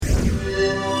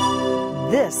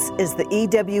This is the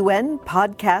EWN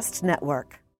Podcast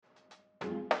Network.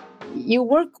 You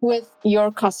work with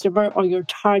your customer or your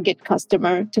target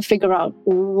customer to figure out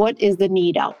what is the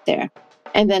need out there.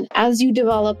 And then as you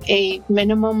develop a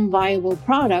minimum viable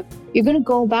product, you're going to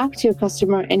go back to your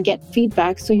customer and get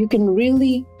feedback so you can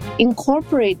really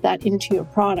incorporate that into your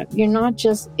product. You're not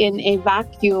just in a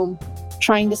vacuum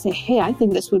trying to say, hey, I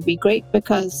think this would be great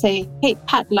because say, hey,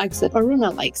 Pat likes it,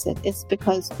 Aruna likes it. It's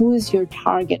because who is your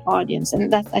target audience?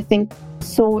 And that's, I think,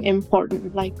 so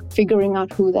important, like figuring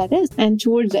out who that is. And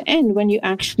towards the end, when you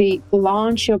actually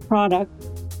launch your product,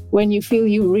 when you feel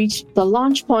you reached the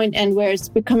launch point and where it's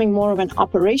becoming more of an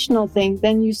operational thing,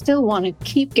 then you still want to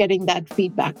keep getting that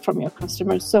feedback from your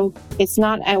customers. So it's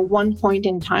not at one point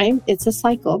in time, it's a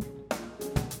cycle.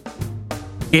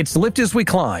 It's Lift as We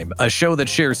Climb, a show that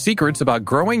shares secrets about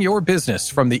growing your business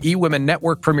from the eWomen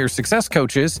Network Premier Success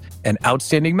Coaches and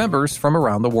outstanding members from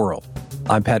around the world.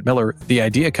 I'm Pat Miller, the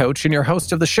Idea Coach and your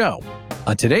host of the show.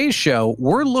 On today's show,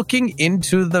 we're looking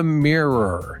into the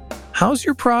mirror. How's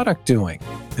your product doing?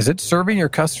 Is it serving your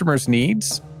customers'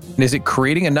 needs? And is it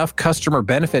creating enough customer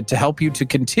benefit to help you to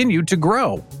continue to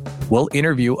grow? We'll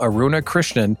interview Aruna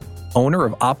Krishnan, owner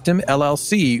of Optim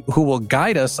LLC, who will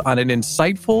guide us on an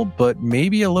insightful but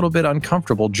maybe a little bit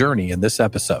uncomfortable journey in this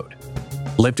episode.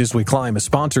 Lift as We Climb is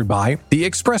sponsored by The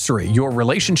Expressory, your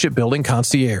relationship building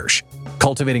concierge,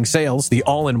 Cultivating Sales, the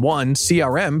all-in-one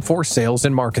CRM for sales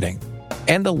and marketing,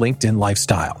 and the LinkedIn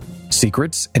Lifestyle,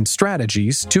 secrets and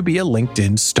strategies to be a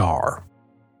LinkedIn star.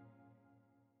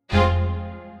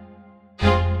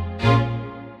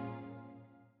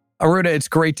 Aruna, it's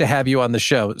great to have you on the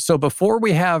show. So before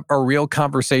we have a real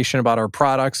conversation about our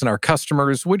products and our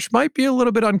customers, which might be a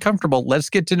little bit uncomfortable,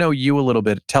 let's get to know you a little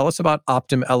bit. Tell us about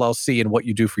Optim LLC and what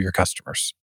you do for your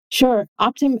customers. Sure.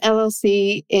 Optim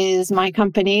LLC is my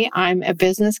company. I'm a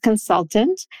business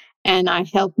consultant and I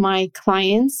help my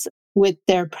clients with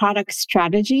their product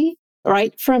strategy,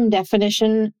 right from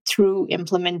definition through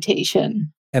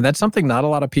implementation. And that's something not a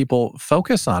lot of people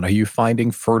focus on. Are you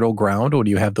finding fertile ground when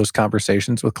you have those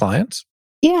conversations with clients?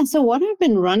 Yeah. So what I've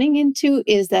been running into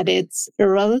is that it's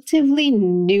relatively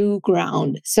new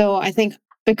ground. So I think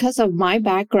because of my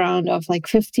background of like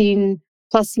 15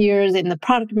 plus years in the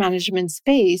product management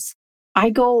space, I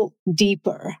go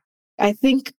deeper. I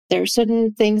think there are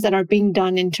certain things that are being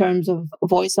done in terms of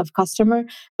voice of customer,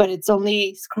 but it's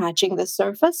only scratching the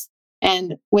surface.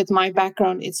 And with my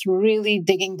background, it's really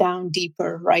digging down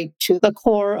deeper, right, to the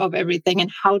core of everything and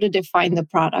how to define the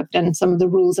product and some of the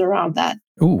rules around that.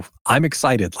 Ooh, I'm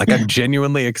excited. I'm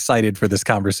genuinely excited for this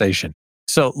conversation.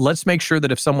 So let's make sure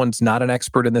that if someone's not an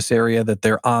expert in this area, that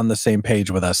they're on the same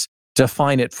page with us.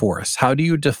 Define it for us. How do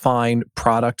you define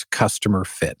product customer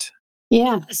fit?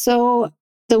 Yeah. So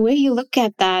the way you look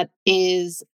at that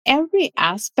is every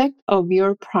aspect of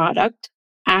your product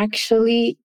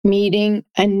actually meeting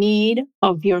a need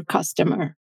of your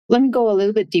customer. Let me go a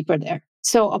little bit deeper there.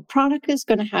 So a product is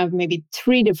going to have maybe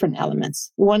three different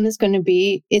elements. One is going to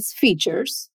be its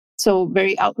features. So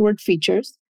very outward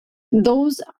features.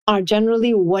 Those are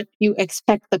generally what you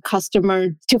expect the customer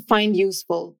to find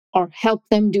useful or help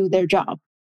them do their job.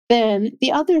 Then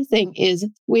the other thing is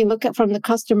we look at from the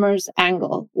customer's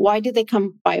angle. Why did they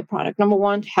come buy a product? Number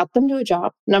one, to help them do a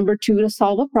job. Number two, to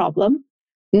solve a problem.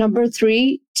 Number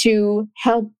three, to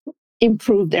help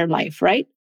improve their life, right?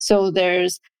 So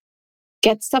there's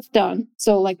get stuff done.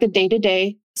 So like the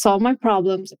day-to-day, solve my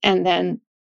problems, and then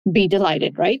be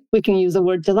delighted, right? We can use the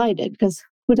word delighted because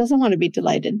who doesn't want to be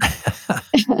delighted?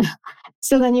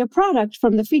 So then your product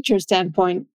from the feature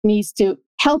standpoint needs to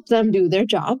help them do their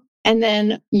job. And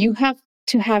then you have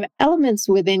to have elements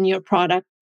within your product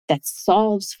that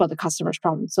solves for the customer's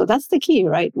problem. So that's the key,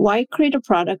 right? Why create a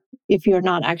product if you're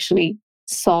not actually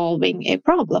solving a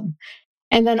problem?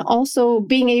 And then also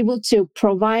being able to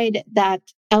provide that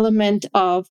element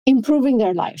of improving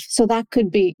their life. So that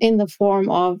could be in the form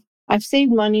of, I've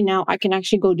saved money now, I can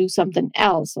actually go do something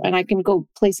else and I can go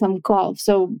play some golf.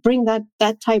 So bring that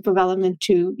type of element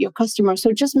to your customer.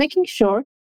 So just making sure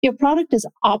your product is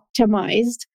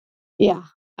optimized. Yeah,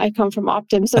 I come from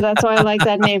Optim, so that's why I like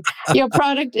that name. Your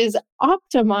product is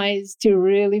optimized to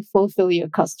really fulfill your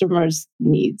customers'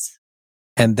 needs.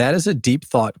 And that is a deep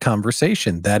thought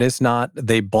conversation. That is not,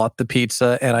 they bought the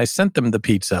pizza and I sent them the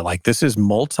pizza. This is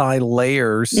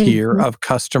multi-layers here of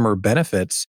customer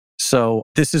benefits. So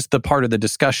this is the part of the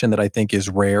discussion that I think is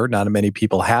rare. Not many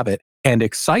people have it, and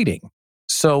exciting.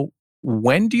 So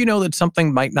when do you know that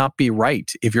something might not be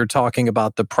right if you're talking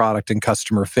about the product and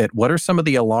customer fit? What are some of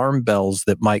the alarm bells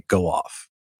that might go off?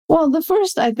 Well, the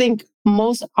first, I think,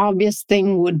 most obvious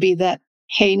thing would be that,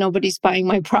 hey, nobody's buying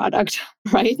my product,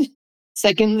 right?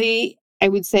 Secondly, I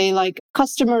would say like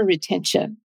customer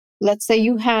retention. Let's say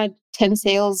you had 10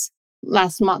 sales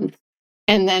last month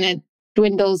and then it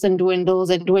dwindles and dwindles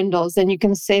and dwindles. And you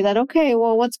can say that, okay,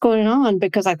 well, what's going on?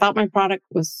 Because I thought my product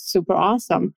was super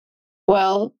awesome.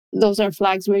 Well, those are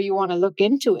flags where you want to look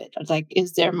into it. Like,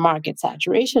 is there market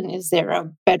saturation? Is there a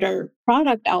better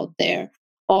product out there?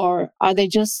 Or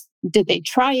did they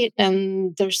try it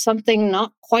and there's something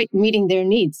not quite meeting their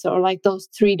needs? Or like those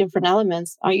three different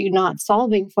elements, are you not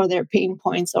solving for their pain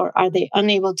points or are they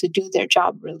unable to do their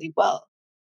job really well?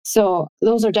 So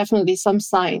those are definitely some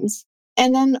signs.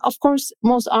 And then, of course,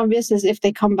 most obvious is if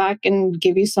they come back and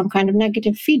give you some kind of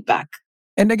negative feedback.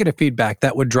 And negative feedback,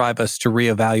 that would drive us to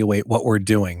reevaluate what we're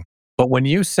doing. But when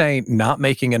you say not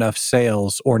making enough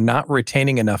sales or not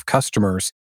retaining enough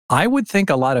customers, I would think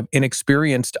a lot of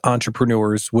inexperienced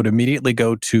entrepreneurs would immediately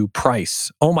go to price.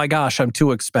 Oh my gosh, I'm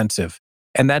too expensive.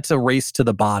 And that's a race to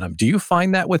the bottom. Do you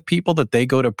find that with people that they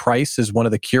go to price as one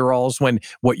of the cure-alls when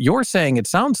what you're saying, it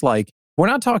sounds like we're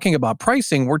not talking about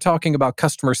pricing, we're talking about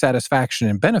customer satisfaction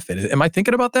and benefit. Am I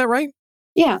thinking about that right?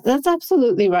 Yeah, that's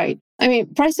absolutely right. I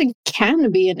mean, pricing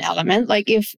can be an element. Like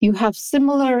if you have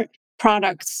similar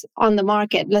products on the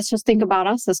market, let's just think about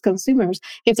us as consumers.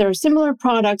 If there are similar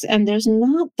products and there's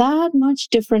not that much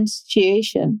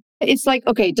differentiation, it's like,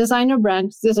 okay, designer brand,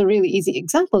 this is a really easy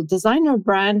example. Designer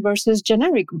brand versus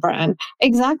generic brand,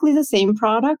 exactly the same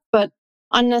product, but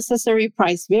unnecessary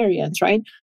price variance, right?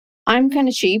 I'm kind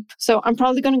of cheap, so I'm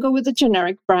probably going to go with the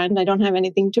generic brand. I don't have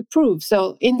anything to prove.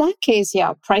 So in that case,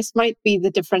 yeah, price might be the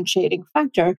differentiating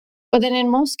factor. But then in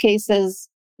most cases,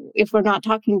 if we're not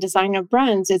talking designer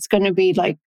brands, it's going to be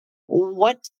like,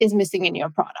 what is missing in your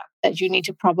product that you need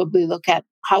to probably look at?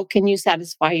 How can you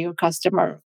satisfy your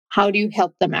customer? How do you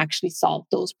help them actually solve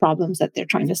those problems that they're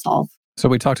trying to solve? So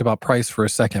we talked about price for a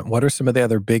second. What are some of the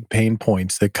other big pain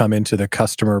points that come into the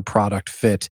customer product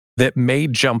fit that may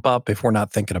jump up if we're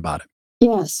not thinking about it?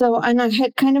 Yeah. So, and I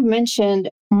had kind of mentioned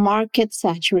market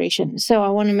saturation. So I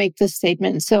want to make this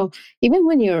statement. So even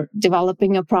when you're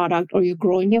developing a product or you're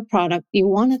growing your product, you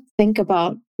want to think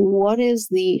about what is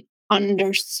the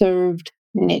underserved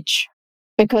niche,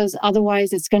 because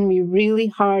otherwise it's going to be really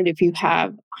hard if you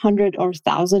have 100 or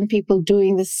 1,000 people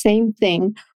doing the same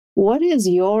thing. What is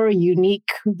your unique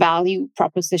value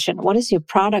proposition? What is your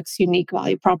product's unique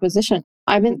value proposition?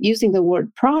 I've been using the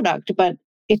word product, but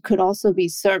it could also be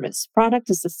service. Product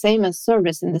is the same as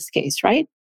service in this case, right?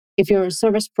 If you're a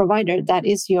service provider, that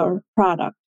is your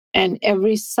product. And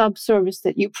every sub-service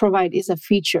that you provide is a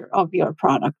feature of your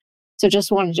product. So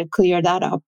just wanted to clear that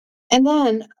up. And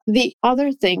then the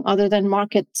other thing, other than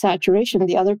market saturation,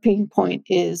 the other pain point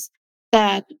is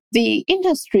that the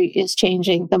industry is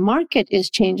changing, the market is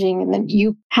changing, and then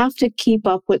you have to keep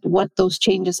up with what those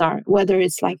changes are, whether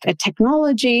it's like a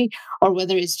technology or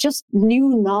whether it's just new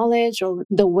knowledge or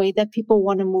the way that people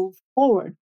want to move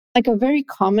forward. Like a very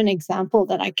common example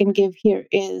that I can give here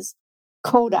is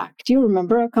Kodak. Do you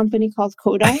remember a company called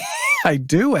Kodak? I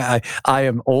do. I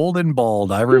am old and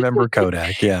bald. I remember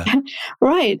Kodak. Yeah.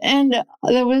 Right. And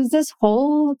there was this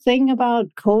whole thing about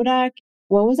Kodak.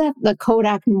 What was that? The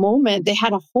Kodak moment. They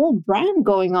had a whole brand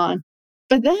going on.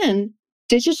 But then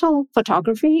digital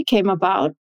photography came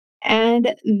about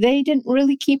and they didn't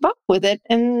really keep up with it.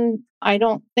 And I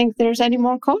don't think there's any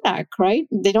more Kodak, right?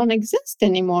 They don't exist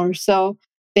anymore. So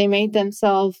they made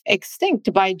themselves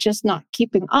extinct by just not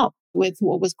keeping up with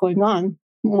what was going on,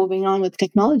 moving on with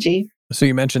technology. So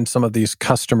you mentioned some of these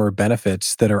customer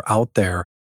benefits that are out there.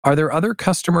 Are there other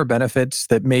customer benefits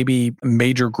that maybe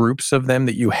major groups of them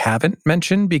that you haven't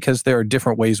mentioned because there are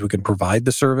different ways we can provide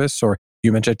the service? Or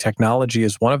you mentioned technology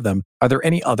is one of them. Are there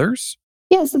any others?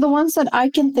 Yeah, so the ones that I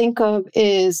can think of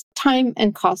is time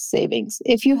and cost savings.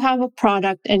 If you have a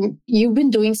product and you've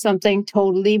been doing something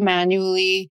totally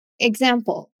manually,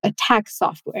 example, a tax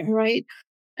software, right?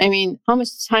 I mean, how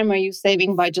much time are you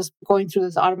saving by just going through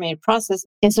this automated process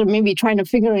instead of maybe trying to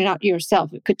figure it out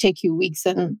yourself? It could take you weeks.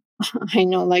 And I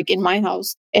know like in my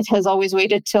house, it has always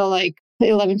waited till like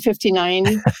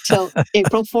 11:59 till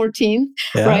April 14th,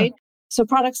 Yeah. right? So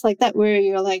products like that, where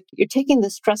you're taking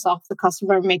the stress off the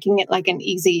customer, making it like an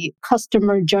easy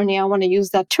customer journey. I want to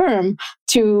use that term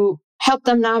to help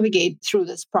them navigate through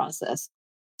this process.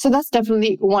 So that's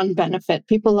definitely one benefit.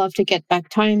 People love to get back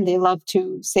time. They love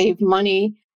to save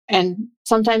money. And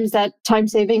sometimes that time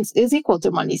savings is equal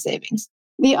to money savings.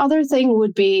 The other thing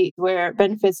would be where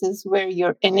benefits is where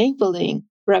you're enabling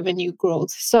revenue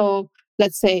growth. So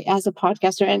let's say as a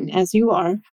podcaster and as you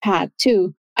are, Pat,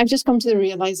 too, I've just come to the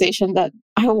realization that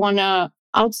I want to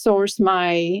outsource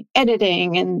my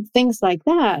editing and things like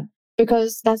that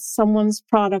because that's someone's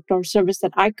product or service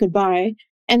that I could buy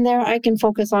And there I can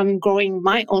focus on growing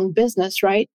my own business,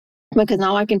 right? Because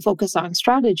now I can focus on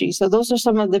strategy. So those are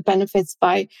some of the benefits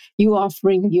by you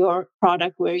offering your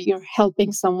product where you're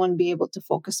helping someone be able to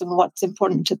focus on what's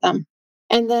important to them.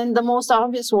 And then the most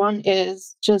obvious one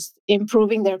is just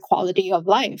improving their quality of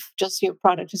life. Just your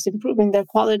product is improving their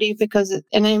quality because it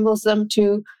enables them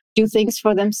to do things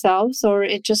for themselves, or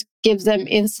it just gives them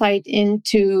insight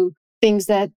into things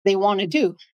that they want to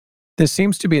do. This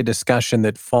seems to be a discussion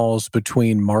that falls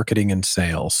between marketing and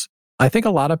sales. I think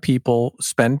a lot of people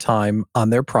spend time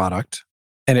on their product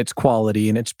and its quality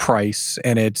and its price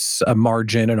and its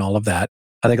margin and all of that.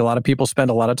 I think a lot of people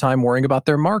spend a lot of time worrying about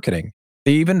their marketing.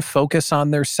 They even focus on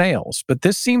their sales. But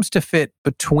this seems to fit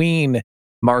between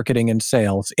marketing and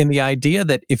sales in the idea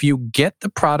that if you get the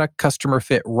product customer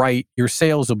fit right, your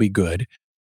sales will be good.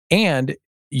 And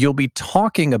you'll be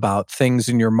talking about things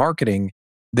in your marketing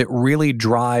that really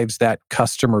drives that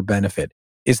customer benefit.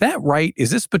 Is that right? Is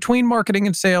this between marketing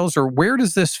and sales, or where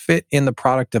does this fit in the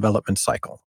product development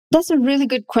cycle? That's a really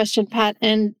good question, Pat.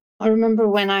 And I remember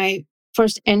when I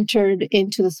first entered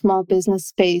into the small business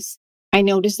space, I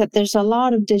noticed that there's a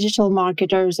lot of digital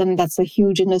marketers, and that's a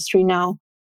huge industry now.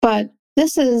 But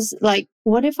this is like,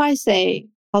 what if I say,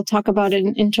 I'll talk about it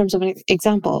in terms of an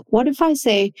example. What if I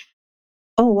say,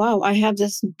 oh, wow, I have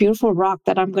this beautiful rock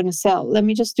that I'm going to sell. Let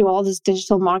me just do all this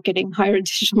digital marketing, hire a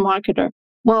digital marketer.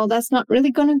 Well, that's not really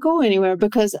going to go anywhere,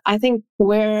 because I think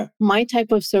where my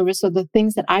type of service or the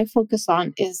things that I focus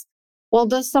on is, well,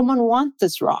 does someone want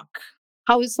this rock?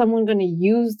 How is someone going to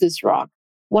use this rock?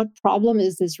 What problem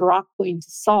is this rock going to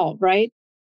solve, right?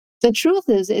 The truth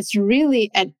is, it's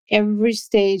really at every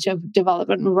stage of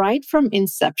development, right from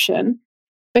inception,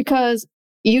 because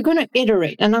you're going to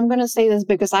iterate. And I'm going to say this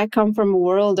because I come from a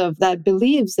world that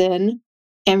believes in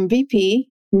MVP,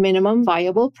 minimum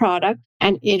viable product,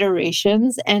 and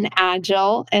iterations, and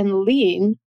agile and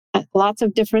lean, lots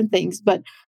of different things. But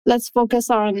let's focus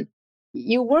on,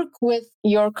 you work with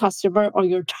your customer or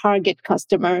your target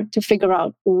customer to figure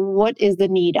out what is the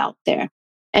need out there.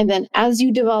 And then as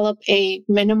you develop a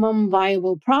minimum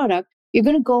viable product, you're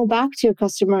going to go back to your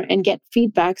customer and get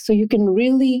feedback so you can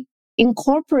really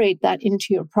incorporate that into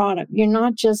your product. You're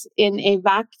not just in a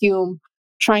vacuum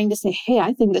trying to say, hey,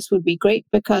 I think this would be great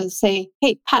because, say,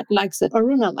 hey, Pat likes it,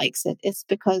 Aruna likes it. It's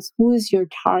because who is your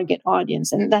target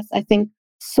audience? And that's, I think,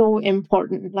 so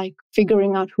important, like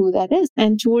figuring out who that is.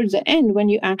 And towards the end, when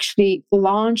you actually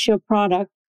launch your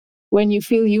product, when you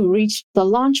feel you reached the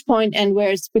launch point and where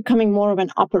it's becoming more of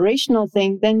an operational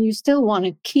thing, then you still want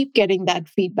to keep getting that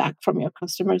feedback from your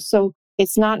customers. So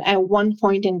it's not at one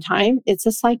point in time, it's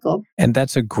a cycle. And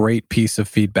that's a great piece of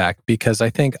feedback, because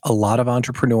I think a lot of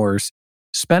entrepreneurs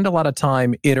spend a lot of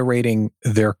time iterating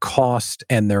their cost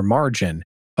and their margin.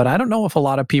 But I don't know if a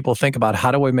lot of people think about,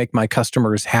 how do I make my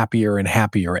customers happier and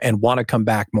happier and want to come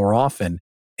back more often?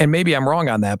 And maybe I'm wrong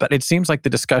on that, but it seems like the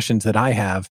discussions that I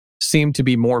have seem to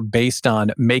be more based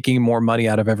on making more money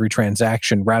out of every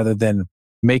transaction rather than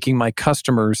making my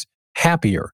customers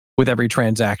happier with every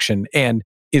transaction. And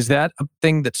is that a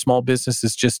thing that small business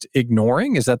is just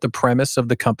ignoring? Is that the premise of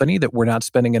the company, that we're not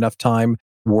spending enough time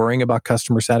worrying about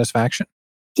customer satisfaction?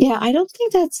 Yeah, I don't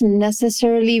think that's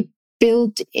necessarily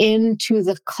built into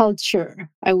the culture,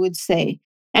 I would say.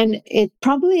 And it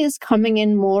probably is coming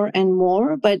in more and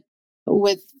more, but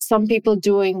with some people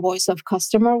doing voice of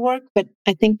customer work, but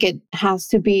I think it has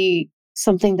to be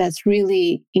something that's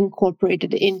really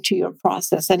incorporated into your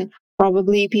process. And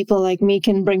probably people like me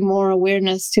can bring more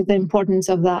awareness to the importance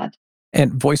of that.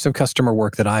 And voice of customer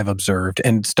work that I've observed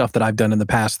and stuff that I've done in the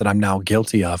past that I'm now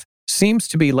guilty of seems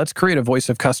to be, let's create a voice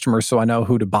of customer so I know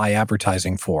who to buy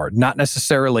advertising for, not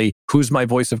necessarily who's my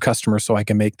voice of customer so I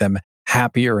can make them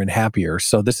happier and happier.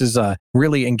 So this is a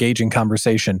really engaging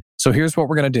conversation. So here's what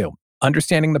we're going to do.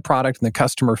 Understanding the product and the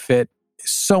customer fit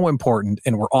is so important,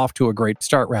 and we're off to a great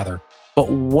start, rather. But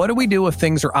what do we do if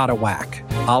things are out of whack?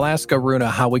 I'll ask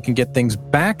Aruna how we can get things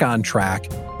back on track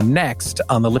next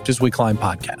on the Lift As We Climb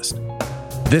podcast.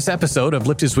 This episode of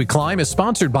Lift As We Climb is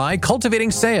sponsored by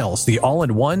Cultivating Sales, the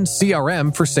all-in-one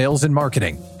CRM for sales and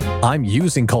marketing. I'm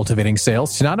using Cultivating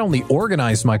Sales to not only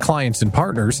organize my clients and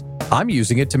partners, I'm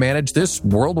using it to manage this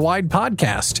worldwide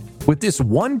podcast. With this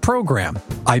one program,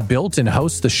 I built and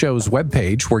host the show's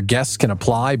webpage where guests can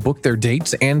apply, book their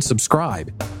dates, and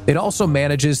subscribe. It also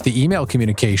manages the email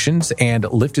communications and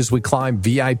Lift As We Climb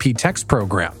VIP text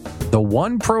program. The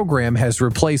one program has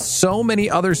replaced so many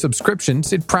other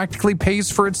subscriptions, it practically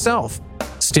pays for itself.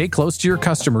 Stay close to your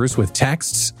customers with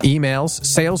texts, emails,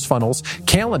 sales funnels,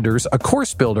 calendars, a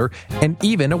course builder, and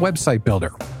even a website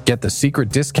builder. Get the secret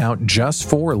discount just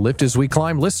for Lift As We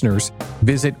Climb listeners.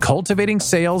 Visit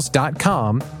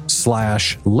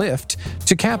cultivatingsales.com/lift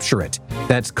to capture it.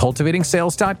 That's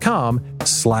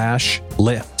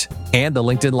cultivatingsales.com/lift. And the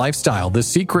LinkedIn Lifestyle, the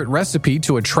secret recipe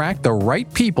to attract the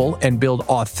right people and build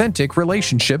authentic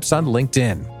relationships on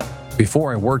LinkedIn.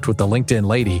 Before I worked with the LinkedIn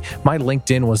lady, my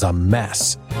LinkedIn was a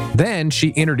mess. Then she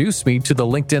introduced me to the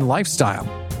LinkedIn Lifestyle,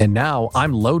 and now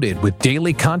I'm loaded with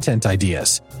daily content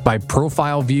ideas. My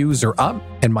profile views are up,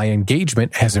 and my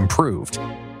engagement has improved.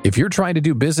 If you're trying to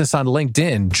do business on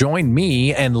LinkedIn, join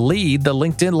me and lead the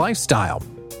LinkedIn Lifestyle.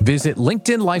 Visit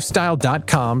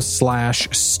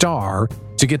linkedinlifestyle.com/star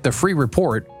to get the free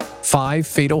report, 5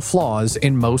 Fatal Flaws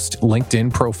in Most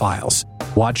LinkedIn Profiles.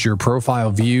 Watch your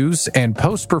profile views and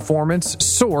post performance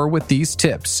soar with these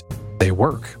tips. They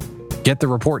work. Get the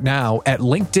report now at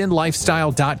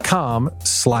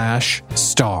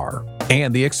linkedinlifestyle.com/star.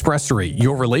 And the Expressory,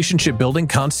 your relationship building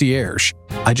concierge.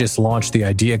 I just launched the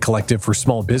Idea Collective for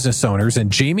small business owners, and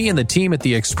Jamie and the team at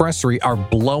the Expressory are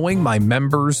blowing my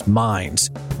members' minds.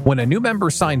 When a new member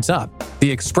signs up,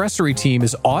 the Expressory team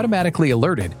is automatically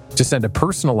alerted to send a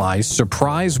personalized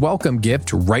surprise welcome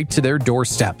gift right to their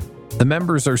doorstep. The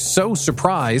members are so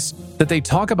surprised that they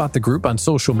talk about the group on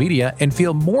social media and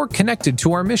feel more connected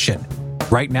to our mission.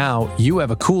 Right now, you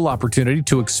have a cool opportunity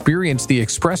to experience the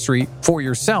Expressory for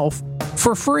yourself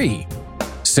for free.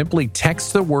 Simply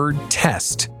text the word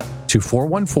TEST to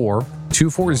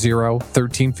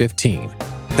 414-240-1315.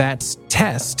 That's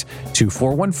TEST to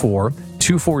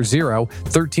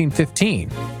 414-240-1315.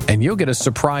 And you'll get a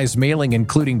surprise mailing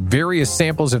including various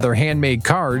samples of their handmade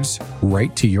cards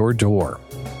right to your door.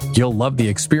 You'll love the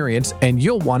experience, and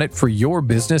you'll want it for your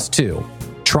business too.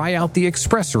 Try out the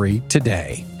Expressory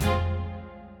today.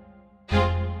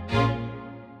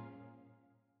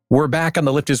 We're back on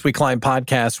the Lift As We Climb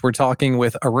podcast. We're talking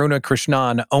with Aruna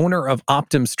Krishnan, owner of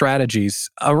Optim Strategies.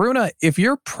 Aruna, if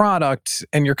your product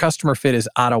and your customer fit is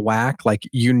out of whack, like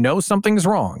you know something's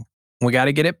wrong, we got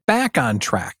to get it back on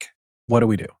track. What do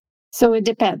we do? So it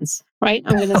depends, right?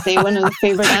 I'm going to say one of the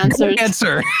favorite answers.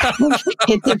 Answer.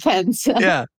 It depends.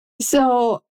 Yeah.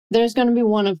 So there's going to be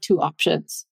one of two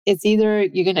options. It's either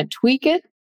you're going to tweak it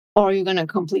or you're going to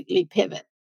completely pivot.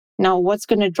 Now, what's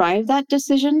going to drive that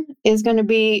decision is going to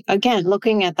be, again,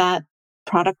 looking at that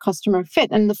product customer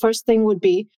fit. And the first thing would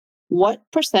be, what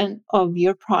 % of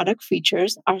your product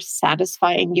features are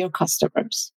satisfying your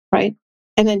customers, right?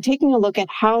 And then taking a look at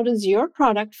how does your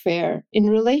product fare in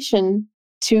relation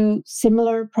to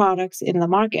similar products in the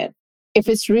market. If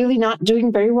it's really not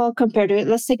doing very well compared to it,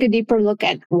 let's take a deeper look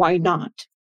at why not.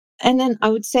 And then I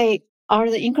would say, are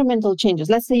the incremental changes?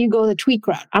 Let's say you go the tweak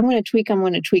route. I'm going to tweak.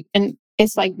 And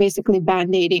it's like basically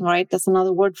band-aiding, right? That's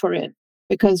another word for it.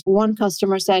 Because one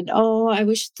customer said, oh, I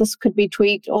wish this could be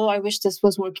tweaked. Oh, I wish this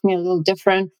was working a little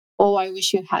different. Oh, I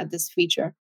wish you had this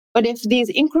feature. But if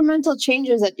these incremental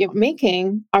changes that you're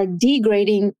making are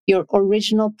degrading your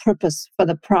original purpose for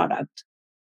the product,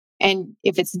 and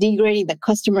if it's degrading the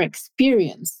customer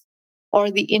experience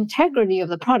or the integrity of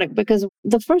the product, because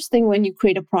the first thing when you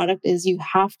create a product is you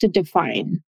have to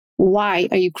define why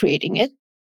are you creating it,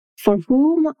 for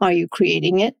whom are you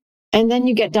creating it, and then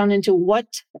you get down into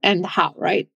what and how,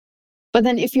 right? But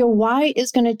then if your why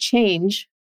is going to change,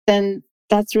 then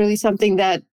that's really something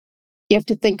that you have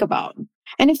to think about.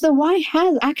 And if the why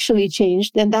has actually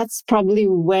changed, then that's probably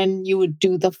when you would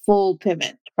do the full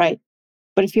pivot, right?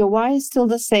 But if your why is still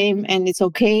the same and it's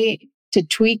okay to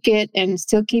tweak it and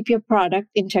still keep your product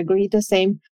integrity the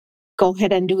same, go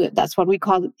ahead and do it. That's what we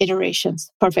call iterations.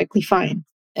 Perfectly fine.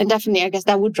 And definitely, I guess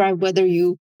that would drive whether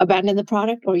you abandon the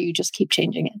product or you just keep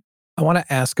changing it. I want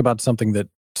to ask about something that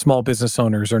small business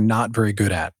owners are not very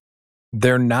good at.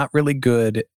 They're not really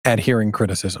good at hearing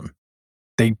criticism.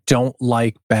 They don't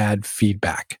like bad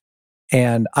feedback.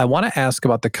 And I want to ask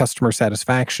about the customer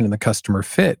satisfaction and the customer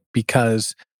fit,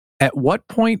 because at what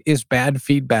point is bad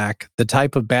feedback the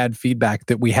type of bad feedback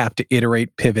that we have to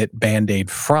iterate, pivot,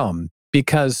 band-aid from?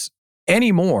 Because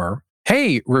anymore,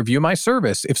 hey, review my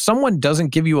service. If someone doesn't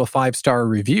give you a 5-star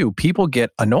review, people get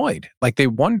annoyed. Like they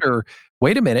wonder,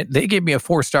 wait a minute, they gave me a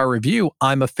 4-star review,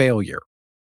 I'm a failure.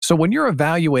 So when you're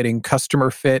evaluating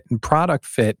customer fit and product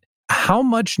fit, how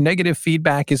much negative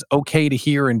feedback is okay to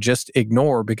hear and just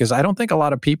ignore? Because I don't think a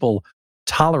lot of people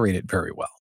tolerate it very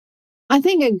well. I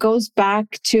think it goes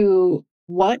back to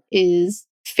what is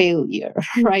failure,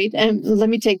 right? And let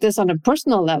me take this on a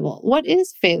personal level. What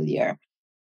is failure?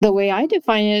 The way I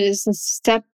define it is a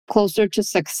step closer to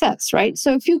success, right?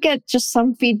 So if you get just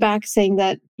some feedback saying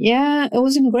that, yeah, it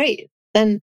wasn't great,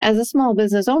 then as a small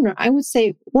business owner, I would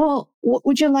say, well, what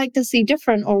would you like to see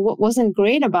different or what wasn't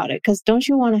great about it? Because don't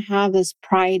you want to have this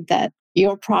pride that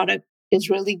your product is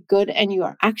really good and you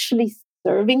are actually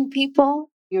serving people,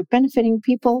 you're benefiting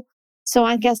people? So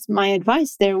I guess my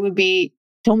advice there would be,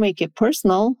 don't make it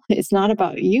personal. It's not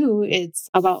about you. It's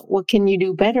about what can you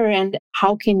do better and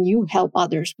how can you help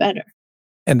others better?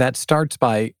 And that starts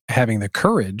by having the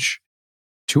courage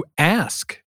to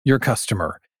ask your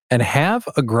customer and have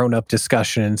a grown-up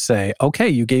discussion and say, okay,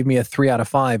 you gave me a 3 out of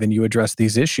 5 and you addressed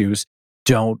these issues.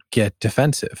 Don't get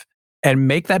defensive. And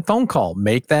make that phone call,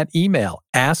 make that email,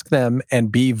 ask them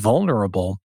and be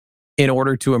vulnerable in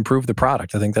order to improve the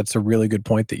product. I think that's a really good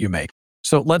point that you make.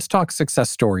 So let's talk success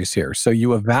stories here. So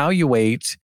you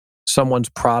evaluate someone's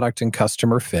product and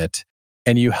customer fit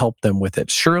and you help them with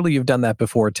it. Surely you've done that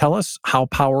before. Tell us how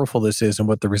powerful this is and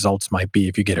what the results might be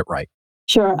if you get it right.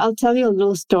 Sure. I'll tell you a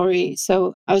little story.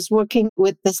 So I was working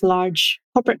with this large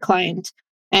corporate client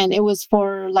and it was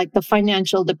for like the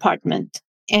financial department.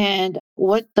 And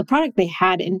what the product they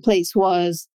had in place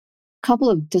was a couple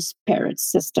of disparate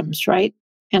systems, right?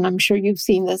 And I'm sure you've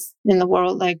seen this in the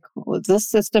world, like this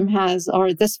system has,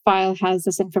 or this file has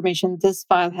this information, this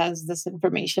file has this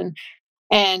information.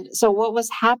 And so what was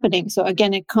happening? So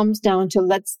again, it comes down to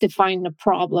let's define the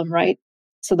problem, right?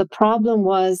 So the problem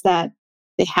was that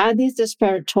they had these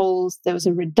disparate tools. There was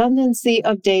a redundancy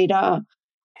of data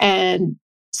and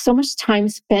so much time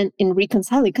spent in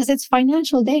reconciling because it's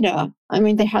financial data. I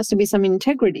mean, there has to be some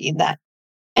integrity in that.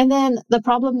 And then the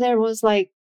problem there was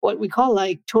like what we call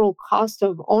like total cost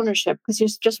of ownership because you're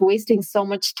just wasting so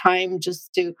much time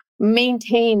just to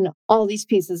maintain all these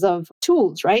pieces of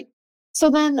tools, right?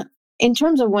 So then in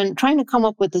terms of when trying to come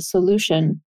up with a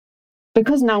solution,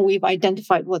 because now we've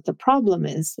identified what the problem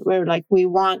is, where like we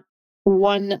want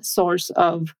one source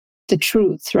of the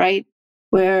truth, right?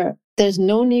 Where there's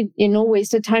no need, no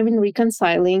wasted time in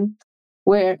reconciling,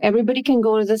 where everybody can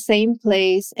go to the same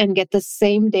place and get the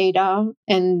same data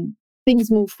and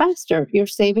things move faster. You're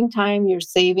saving time, you're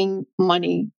saving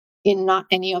money in not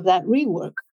any of that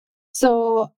rework.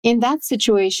 So in that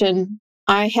situation,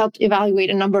 I helped evaluate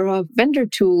a number of vendor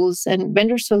tools and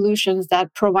vendor solutions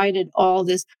that provided all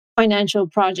this financial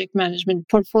project management,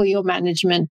 portfolio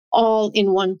management, all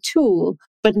in one tool,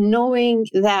 but knowing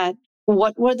that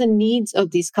what were the needs of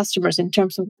these customers in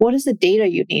terms of what is the data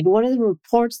you need? What are the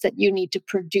reports that you need to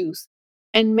produce?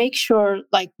 And make sure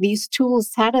like these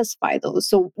tools satisfy those.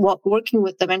 So working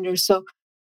with the vendors. So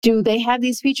do they have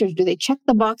these features? Do they check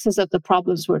the boxes of the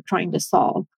problems we're trying to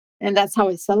solve? And that's how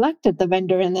I selected the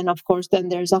vendor. And then, of course, then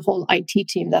there's a whole IT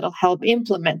team that'll help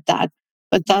implement that.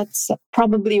 But that's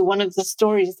probably one of the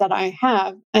stories that I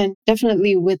have. And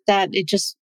definitely with that, it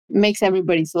just makes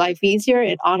everybody's life easier.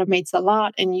 It automates a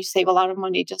lot and you save a lot of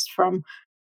money just from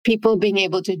people being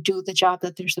able to do the job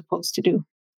that they're supposed to do.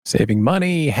 Saving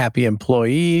money, happy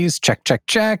employees, check, check,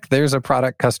 check. There's a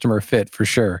product customer fit for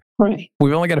sure. Right.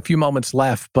 We've only got a few moments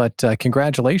left, but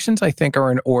congratulations, I think,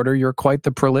 are in order. You're quite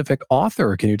the prolific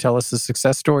author. Can you tell us the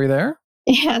success story there?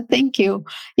 Yeah, thank you.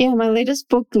 Yeah, my latest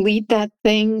book, Lead That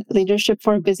Thing, Leadership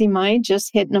for a Busy Mind, just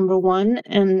hit #1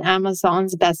 in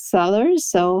Amazon's bestsellers.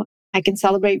 So I can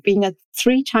celebrate being a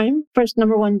 3-time first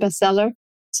 #1 bestseller.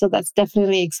 So that's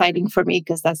definitely exciting for me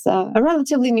because that's a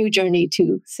relatively new journey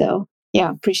too. So yeah,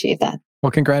 appreciate that.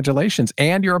 Well, congratulations.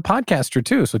 And you're a podcaster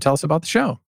too. So tell us about the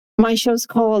show. My show's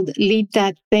called Lead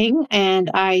That Thing, and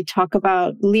I talk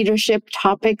about leadership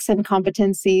topics and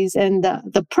competencies. And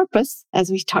the purpose,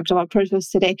 as we talked about purpose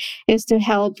today, is to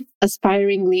help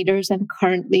aspiring leaders and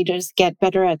current leaders get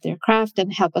better at their craft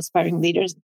and help aspiring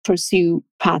leaders pursue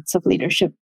paths of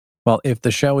leadership. Well, if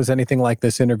the show is anything like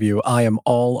this interview, I am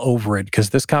all over it because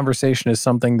this conversation is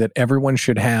something that everyone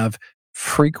should have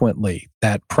frequently.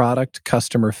 That product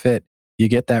customer fit. You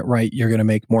get that right, you're going to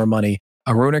make more money.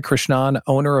 Aruna Krishnan,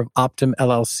 owner of Optum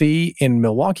LLC in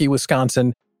Milwaukee,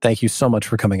 Wisconsin. Thank you so much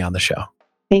for coming on the show.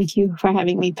 Thank you for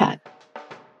having me, Pat.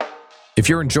 If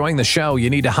you're enjoying the show, you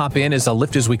need to hop in as a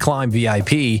Lift As We Climb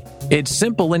VIP. It's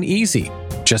simple and easy.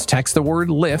 Just text the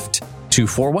word LIFT to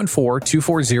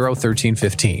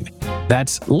 414-240-1315.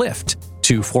 That's LIFT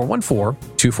to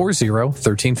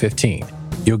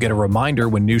 414-240-1315. You'll get a reminder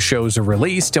when new shows are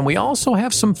released, and we also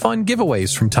have some fun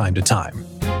giveaways from time to time.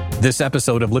 This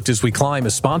episode of Lift As We Climb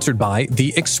is sponsored by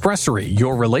The Expressory,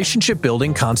 your relationship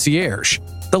building concierge,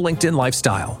 the LinkedIn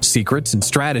lifestyle, secrets and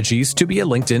strategies to be a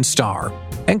LinkedIn star,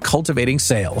 and Cultivating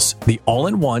Sales, the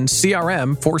all-in-one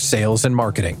CRM for sales and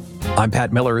marketing. I'm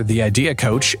Pat Miller, the Idea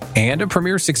Coach and a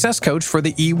Premier Success Coach for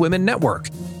the eWomen Network.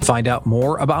 Find out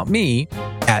more about me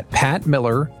at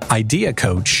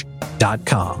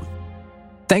patmillerideacoach.com.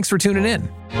 Thanks for tuning in.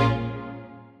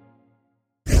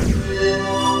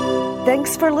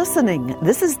 Thanks for listening.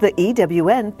 This is the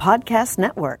EWN Podcast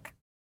Network.